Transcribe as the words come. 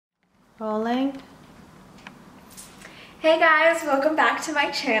Rolling. Hey guys, welcome back to my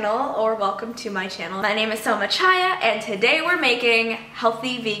channel, or welcome to my channel. My name is Soma Chhaya, and today we're making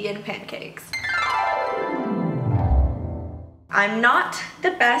healthy vegan pancakes. I'm not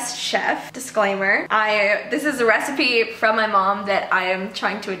the best chef, disclaimer. This is a recipe from my mom that I am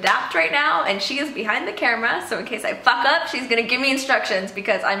trying to adapt right now, and she is behind the camera, so in case I fuck up, she's gonna give me instructions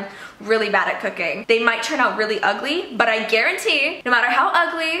because I'm really bad at cooking. They might turn out really ugly, but I guarantee, no matter how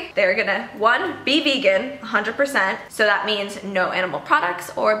ugly, they're gonna, 1, be vegan, 100%, so that means no animal products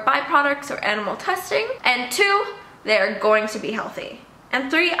or byproducts or animal testing, and 2, they're going to be healthy,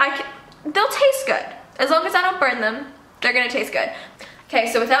 and 3, they'll taste good. As long as I don't burn them, they're gonna taste good.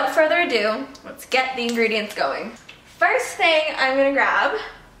 Okay, so without further ado, let's get the ingredients going. First thing I'm gonna grab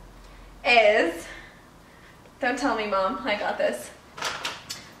is, don't tell me mom, I got this.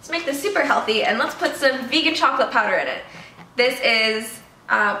 Let's make this super healthy, and let's put some vegan chocolate powder in it. This is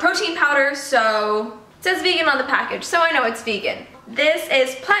protein powder, so it says vegan on the package, so I know it's vegan. This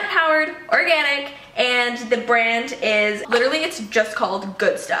is plant-powered, organic, and the brand is, literally it's just called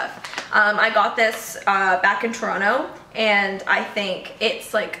Good Stuff. I got this back in Toronto, and I think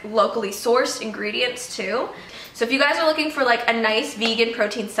it's like locally sourced ingredients too. So if you guys are looking for like a nice vegan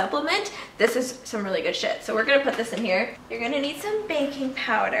protein supplement, this is some really good shit. So we're gonna put this in here. You're gonna need some baking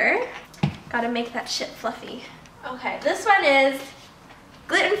powder. Gotta make that shit fluffy. Okay, this one is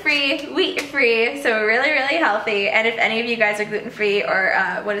gluten-free, wheat-free, so really, really healthy. And if any of you guys are gluten-free or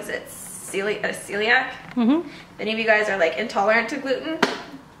what is it, celiac? Mm-hmm. If any of you guys are like intolerant to gluten,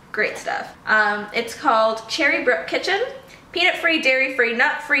 great stuff. It's called Cherry Brook Kitchen. Peanut-free, dairy-free,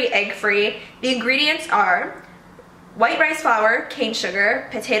 nut-free, egg-free. The ingredients are white rice flour, cane sugar,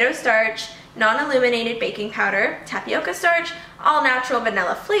 potato starch, non-illuminated baking powder, tapioca starch, all-natural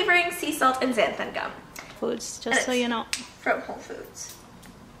vanilla flavoring, sea salt, and xanthan gum. Foods, just so you know. From Whole Foods.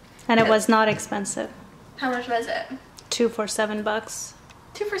 And it was not expensive. How much was it? 2 for $7.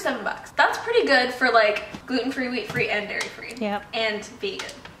 2 for $7. That's pretty good for like gluten-free, wheat-free, and dairy-free. Yep. And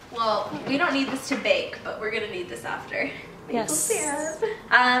vegan. Well, we don't need this to bake, but we're gonna need this after. Maple syrup.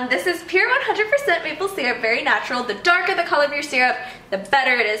 This is pure 100% maple syrup, very natural. The darker the color of your syrup, the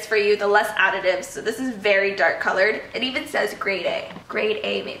better it is for you, the less additives. So this is very dark colored. It even says grade A. Grade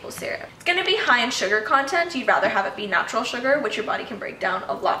A maple syrup. It's gonna be high in sugar content. You'd rather have it be natural sugar, which your body can break down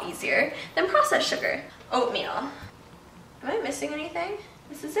a lot easier than processed sugar. Oatmeal. Am I missing anything?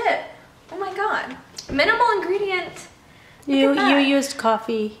 This is it. Oh my god. Minimal ingredient. You used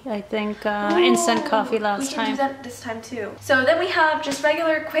coffee, I think, instant coffee last time. We can do that this time too. So then we have just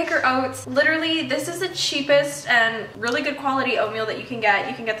regular Quaker oats. Literally, this is the cheapest and really good quality oatmeal that you can get.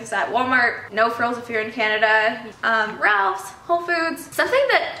 You can get this at Walmart, no frills if you're in Canada, Ralph's, Whole Foods. Something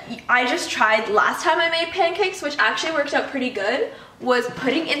that I just tried last time I made pancakes, which actually worked out pretty good, was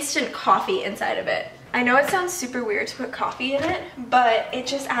putting instant coffee inside of it. I know it sounds super weird to put coffee in it, but it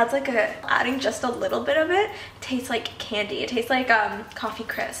just adds like adding just a little bit of it tastes like candy. It tastes like coffee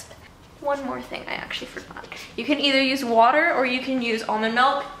crisp. One more thing I actually forgot. You can either use water or you can use almond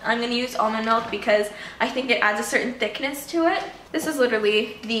milk. I'm gonna use almond milk because I think it adds a certain thickness to it. This is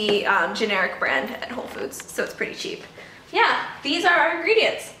literally the generic brand at Whole Foods, so it's pretty cheap. Yeah, these are our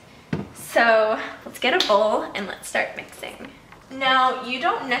ingredients. So let's get a bowl and let's start mixing. Now, you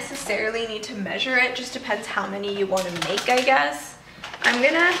don't necessarily need to measure it, just depends how many you want to make, I guess. I'm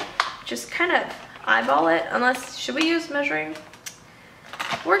gonna just kind of eyeball it, unless, should we use measuring?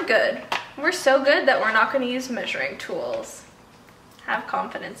 We're good. We're so good that we're not gonna use measuring tools. Have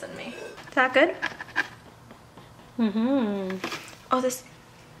confidence in me. Is that good? Mm-hmm. Oh, this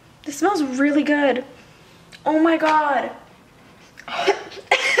smells really good. Oh my god.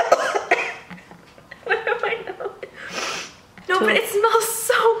 No, but it smells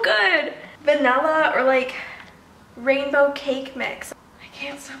so good. Vanilla or like rainbow cake mix. I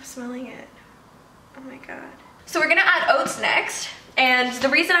can't stop smelling it. Oh my god. So we're gonna add oats next. And the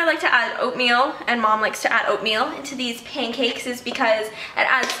reason I like to add oatmeal, and mom likes to add oatmeal into these pancakes, is because it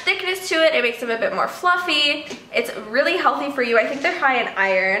adds thickness to it. It makes them a bit more fluffy. It's really healthy for you. I think they're high in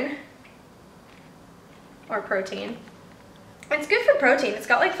iron or protein. It's good for protein. It's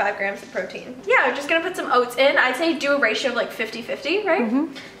got like 5 grams of protein. Yeah, we're just gonna put some oats in. I'd say do a ratio of like 50-50, right?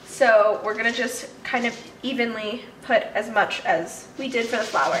 Mm-hmm. So we're gonna just kind of evenly put as much as we did for the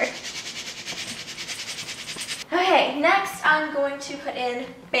flour. Okay, next I'm going to put in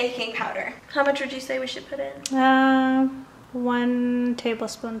baking powder. How much would you say we should put in? 1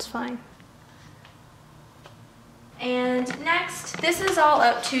 tablespoon's fine. And next, this is all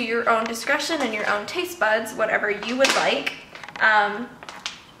up to your own discretion and your own taste buds, whatever you would like.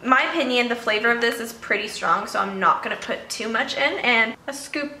 My opinion, the flavor of this is pretty strong, so I'm not gonna put too much in, and a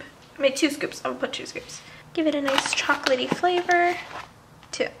scoop I made 2 scoops. I'll put 2 scoops. Give it a nice chocolatey flavor.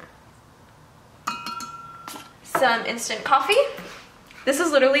 2. Some instant coffee. This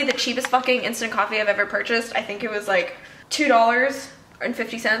is literally the cheapest fucking instant coffee I've ever purchased. I think it was like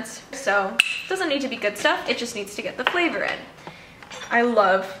 $2.50. So it doesn't need to be good stuff. It just needs to get the flavor in. I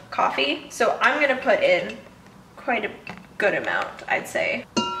love coffee, so I'm gonna put in quite a good amount, I'd say.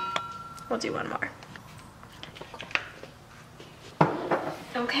 We'll do 1 more.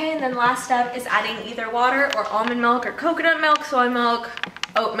 Okay, and then last step is adding either water or almond milk or coconut milk, soy milk,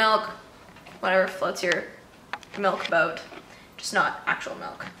 oat milk, whatever floats your milk boat. Just not actual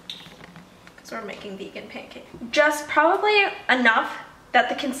milk, because we're making vegan pancakes. Just probably enough that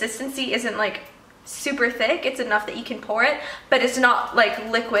the consistency isn't like super thick. It's enough that you can pour it, but it's not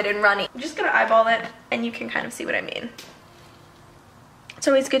like liquid and runny. I'm just gonna eyeball it and you can kind of see what I mean. It's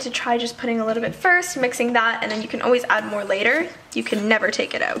always good to try just putting a little bit first, mixing that, and then you can always add more later. You can never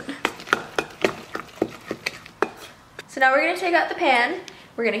take it out. So now we're gonna take out the pan.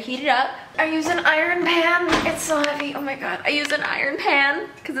 We're gonna heat it up. I use an iron pan. It's so heavy, oh my god. I use an iron pan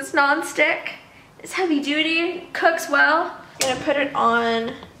because it's non-stick. It's heavy duty, cooks well. I'm gonna put it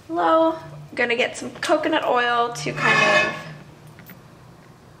on low. I'm gonna get some coconut oil to kind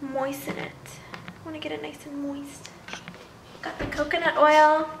of moisten it. I wanna get it nice and moist. Got the coconut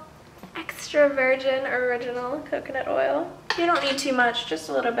oil, extra virgin original coconut oil. You don't need too much, just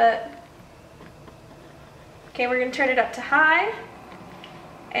a little bit. Okay, we're gonna turn it up to high,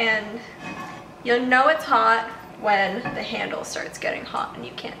 and you'll know it's hot when the handle starts getting hot and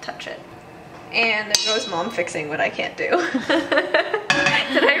you can't touch it. And there goes mom fixing what I can't do.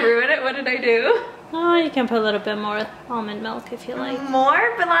 Did I ruin it? What did I do? Oh, you can put a little bit more almond milk if you like.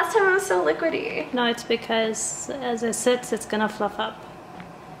 More? But last time it was so liquidy. No, it's because as it sits, it's gonna fluff up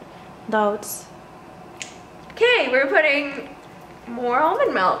the oats. Okay, we're putting more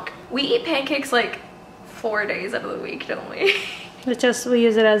almond milk. We eat pancakes like 4 days out of the week, don't we? We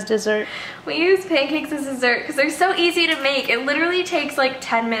use it as dessert. We use pancakes as dessert because they're so easy to make. It literally takes like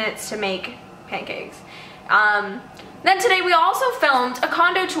 10 minutes to make pancakes. Then today we also filmed a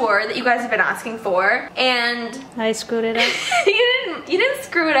condo tour that you guys have been asking for, and I screwed it up. you didn't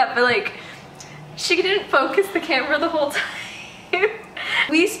screw it up, but like she didn't focus the camera the whole time.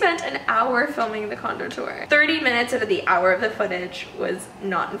 We spent an hour filming the condo tour. 30 minutes out of the hour of the footage was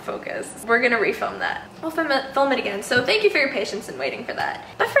not in focus. We're gonna refilm that. We'll film it again, so thank you for your patience in waiting for that.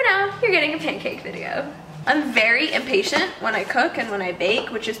 But for now, you're getting a pancake video. I'm very impatient when I cook and when I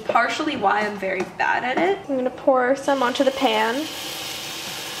bake, which is partially why I'm very bad at it. I'm gonna pour some onto the pan.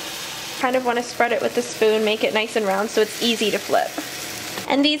 Kind of want to spread it with the spoon, make it nice and round so it's easy to flip.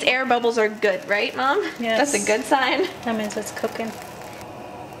 And these air bubbles are good, right, Mom? Yes. That's a good sign. That means it's cooking.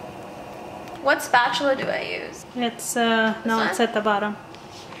 What spatula do I use? It's, no, it's at the bottom.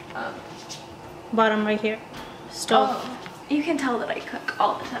 Oh. Bottom right here. Stove. Oh, you can tell that I cook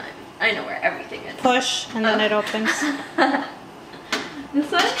all the time. I know where everything is. Push, and then it opens.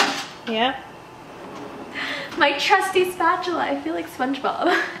 This one? Yeah. My trusty spatula. I feel like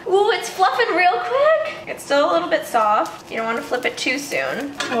SpongeBob. Ooh, it's fluffing real quick. It's still a little bit soft. You don't want to flip it too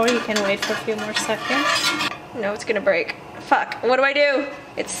soon. Or you can wait for a few more seconds. No, it's gonna break. Fuck, what do I do?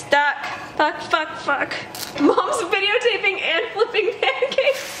 It's stuck. Fuck, fuck, fuck. Mom's videotaping and flipping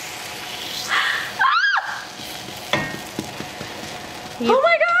pancakes. Oh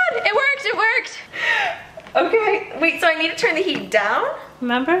my god, it worked, it worked. Okay, wait, so I need to turn the heat down?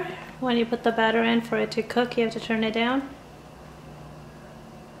 Remember when you put the batter in for it to cook, you have to turn it down?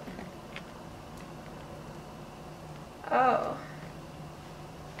 Oh.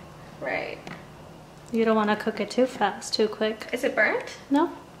 Right. You don't want to cook it too fast, too quick. Is it burnt?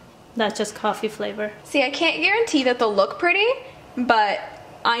 No, that's just coffee flavor. See, I can't guarantee that they'll look pretty, but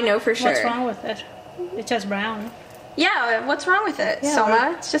I know for sure. What's wrong with it? It's just brown. Yeah, what's wrong with it, Yeah, Soma?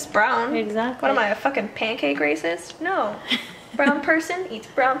 right. It's just brown. Exactly. What am I, a fucking pancake racist? No. Brown person eats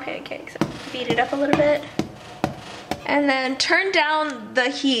brown pancakes. Beat it up a little bit. And then turn down the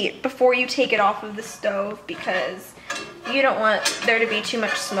heat before you take it off of the stove because you don't want there to be too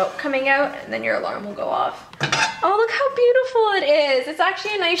much smoke coming out and then your alarm will go off. Oh, look how beautiful it is. It's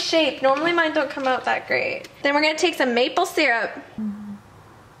actually a nice shape. Normally mine don't come out that great. Then we're gonna take some maple syrup.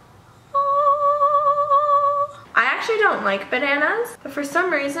 I actually don't like bananas, but for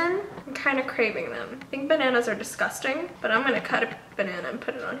some reason, I'm kind of craving them. I think bananas are disgusting, but I'm gonna cut a banana and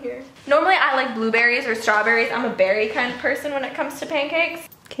put it on here. Normally I like blueberries or strawberries. I'm a berry kind of person when it comes to pancakes.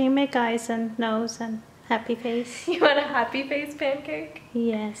 Can you make eyes and nose and happy face? You want a happy face pancake?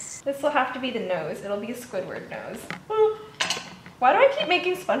 Yes. This will have to be the nose. It'll be a Squidward nose. Why do I keep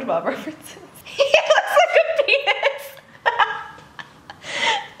making SpongeBob references? He looks like a penis.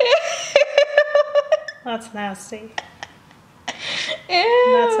 That's nasty.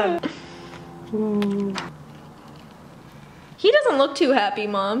 Ew. That's a... Ooh. He doesn't look too happy,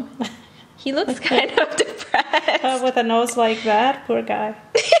 Mom. He looks kind of depressed. With a nose like that, poor guy.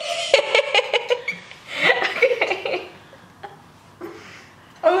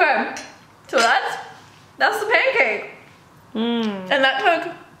 Okay, so that's the pancake. And that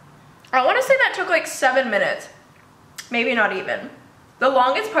took, I want to say that took like 7 minutes. Maybe not even. The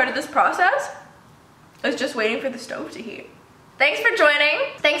longest part of this process is just waiting for the stove to heat. Thanks for joining.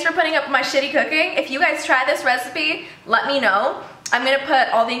 Thanks for putting up with my shitty cooking. If you guys try this recipe, let me know. I'm gonna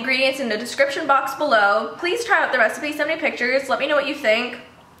put all the ingredients in the description box below. Please try out the recipe, send me pictures, let me know what you think.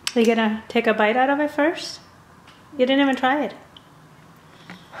 Are you gonna take a bite out of it first? You didn't even try it.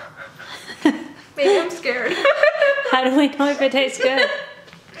 Maybe I'm scared. How do we know if it tastes good?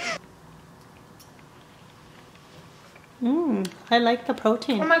 I like the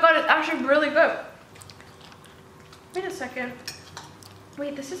protein. Oh my god, it's actually really good. Wait a second.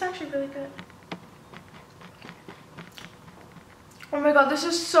 Wait, this is actually really good. Oh my god, this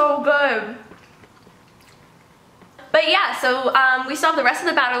is so good. But yeah, so we still have the rest of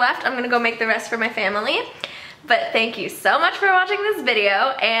the batter left. I'm gonna go make the rest for my family. But thank you so much for watching this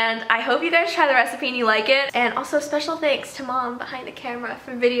video, and I hope you guys try the recipe and you like it. And also special thanks to Mom behind the camera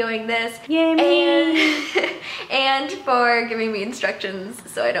for videoing this. Yay me! And for giving me instructions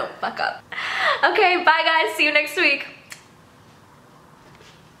so I don't fuck up. Okay, bye guys, see you next week.